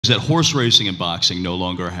that horse racing and boxing no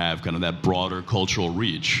longer have kind of that broader cultural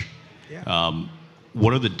reach. Yeah.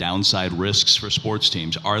 What are the downside risks for sports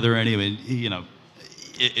teams? Are there any? I mean, you know,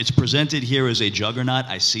 it's presented here as a juggernaut.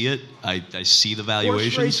 I see it. I see the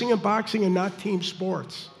valuations. Horse racing and boxing are not team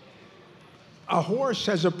sports. A horse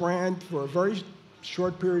has a brand for a very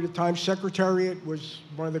short period of time. Secretariat was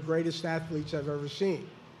one of the greatest athletes I've ever seen.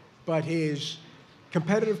 But his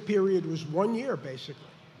competitive period was 1 year, basically,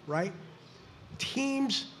 right?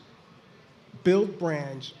 Teams build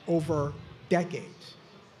brands over decades.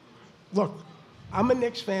 Look, I'm a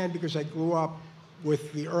Knicks fan because I grew up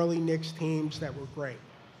with the early Knicks teams that were great,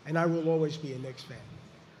 and I will always be a Knicks fan.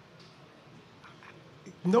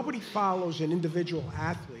 Nobody follows an individual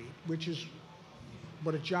athlete, which is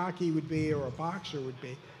what a jockey would be or a boxer would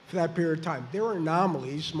be, for that period of time. There are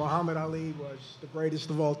anomalies. Muhammad Ali was the greatest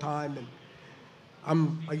of all time, and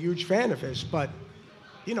I'm a huge fan of his, but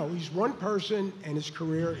you know, he's one person and his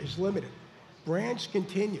career is limited. Brands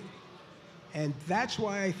continue, and that's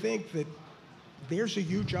why I think that there's a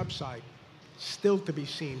huge upside still to be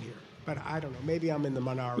seen here. But I don't know, maybe I'm in the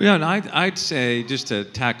minority. Yeah, and I'd say, just to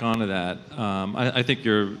tack onto that, I think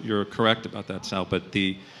you're correct about that, Sal, but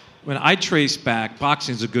when I trace back,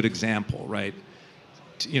 boxing is a good example, right?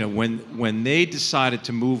 You know, when they decided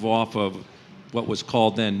to move off of what was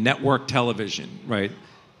called then network television, right?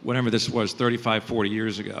 Whatever this was, 35, 40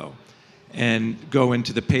 years ago, and go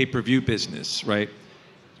into the pay-per-view business, right?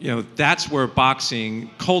 You know, that's where boxing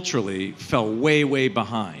culturally fell way, way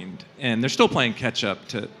behind. And they're still playing catch up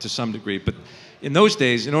to some degree. But in those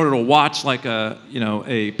days, in order to watch like a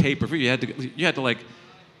pay-per-view, you had to like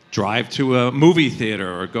drive to a movie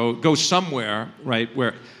theater or go somewhere, right?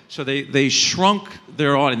 So they shrunk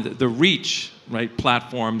their audience, the reach, right?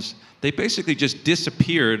 Platforms. They basically just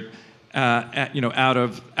disappeared, out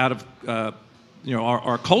of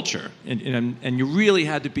our culture, and you really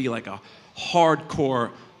had to be like a hardcore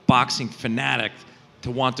boxing fanatic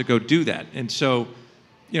to want to go do that. And so,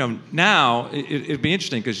 you know, now it'd be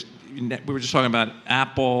interesting because we were just talking about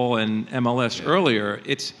Apple and MLS earlier.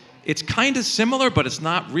 It's kind of similar, but it's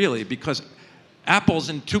not really, because Apple's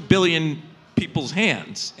in 2 billion people's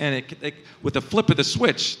hands, and with the flip of the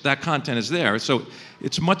switch, that content is there. So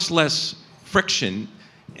it's much less friction,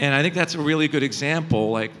 and I think that's a really good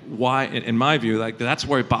example, like why, in my view, like that's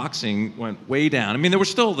where boxing went way down. I mean, there were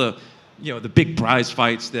still the big prize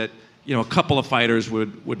fights that, you know, a couple of fighters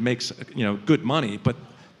would make, good money, but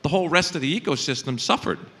the whole rest of the ecosystem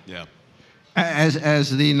suffered. Yeah.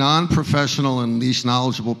 As the non-professional and least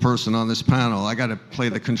knowledgeable person on this panel, I got to play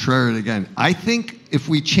the contrarian again. I think if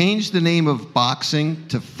we change the name of boxing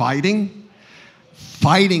to fighting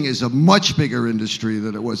is a much bigger industry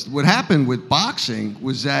than it was. What happened with boxing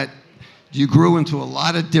was that you grew into a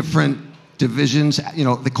lot of different divisions. You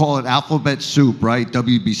know, they call it alphabet soup, right?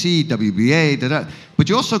 WBC, WBA, but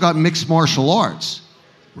you also got mixed martial arts.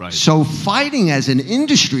 Right. So fighting as an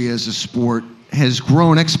industry, as a sport, has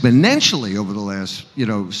grown exponentially over the last,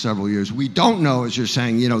 several years. We don't know, as you're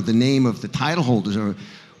saying, the name of the title holders,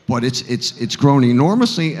 but it's grown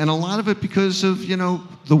enormously, and a lot of it because of,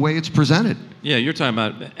 the way it's presented. Yeah, you're talking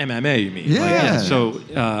about MMA, you mean? Yeah. So,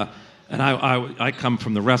 and I come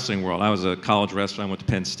from the wrestling world. I was a college wrestler. I went to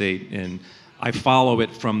Penn State, and I follow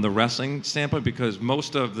it from the wrestling standpoint because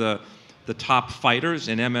most of the top fighters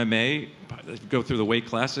in MMA, go through the weight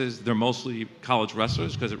classes, they're mostly college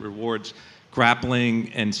wrestlers because it rewards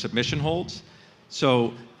grappling and submission holds.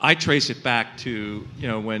 So I trace it back to,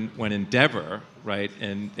 when Endeavor, right,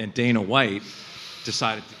 and Dana White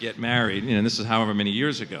decided to get married, this is however many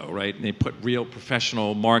years ago, right, and they put real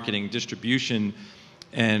professional marketing distribution,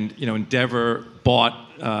 and, Endeavor bought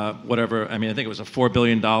whatever, I think it was a $4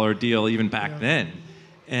 billion deal even back then.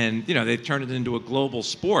 And, they turned it into a global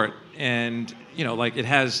sport, and, it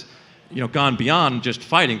has, gone beyond just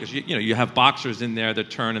fighting, because you have boxers in there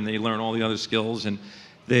that turn and they learn all the other skills, and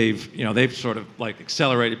they've sort of like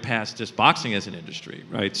accelerated past just boxing as an industry,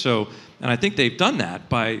 right? So, and I think they've done that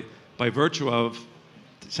by virtue of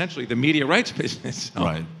essentially the media rights business.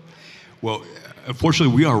 Right. Well,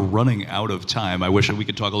 unfortunately, we are running out of time. I wish we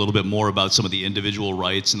could talk a little bit more about some of the individual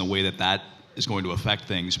rights and the way that is going to affect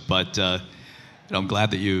things, but I'm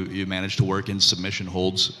glad that you managed to work in submission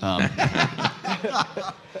holds.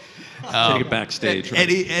 Take it backstage. Right?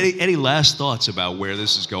 Any last thoughts about where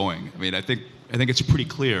this is going? I mean, I think it's pretty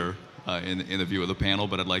clear in the view of the panel,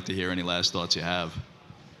 but I'd like to hear any last thoughts you have.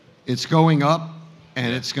 It's going up,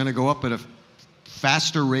 and it's going to go up at a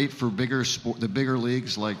faster rate for the bigger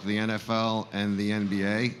leagues like the NFL and the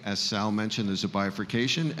NBA. As Sal mentioned, there's a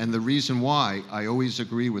bifurcation, and the reason why I always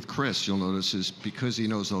agree with Chris, you'll notice, is because he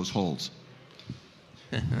knows those holds.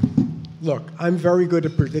 Look, I'm very good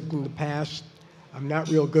at predicting the past. I'm not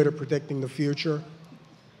real good at predicting the future.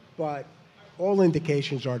 But all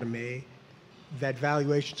indications are to me that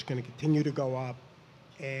valuation is going to continue to go up.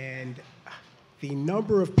 And the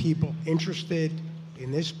number of people interested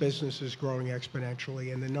in this business is growing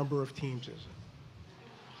exponentially, and the number of teams isn't.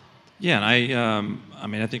 Yeah, and I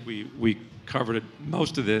mean, I think we covered it,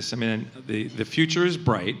 most of this. I mean, the future is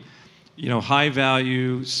bright. You know, high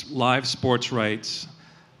value live sports rights,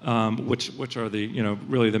 which are the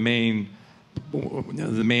really the main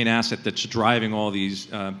asset that's driving all these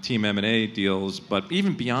team M&A deals. But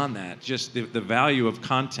even beyond that, just the value of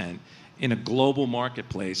content in a global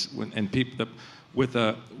marketplace, and people with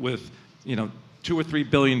 2 or 3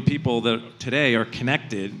 billion people that today are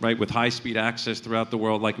connected, right, with high-speed access throughout the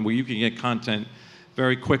world, like where you can get content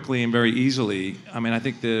very quickly and very easily. I mean, I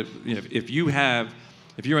think if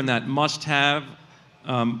you're in that must-have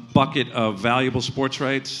bucket of valuable sports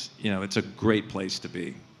rights, it's a great place to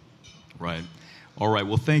be. Right. All right.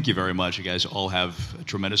 Well, thank you very much. You guys all have a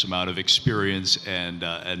tremendous amount of experience and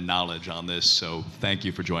knowledge on this. So thank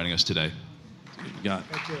you for joining us today. You got it.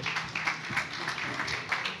 Thank you.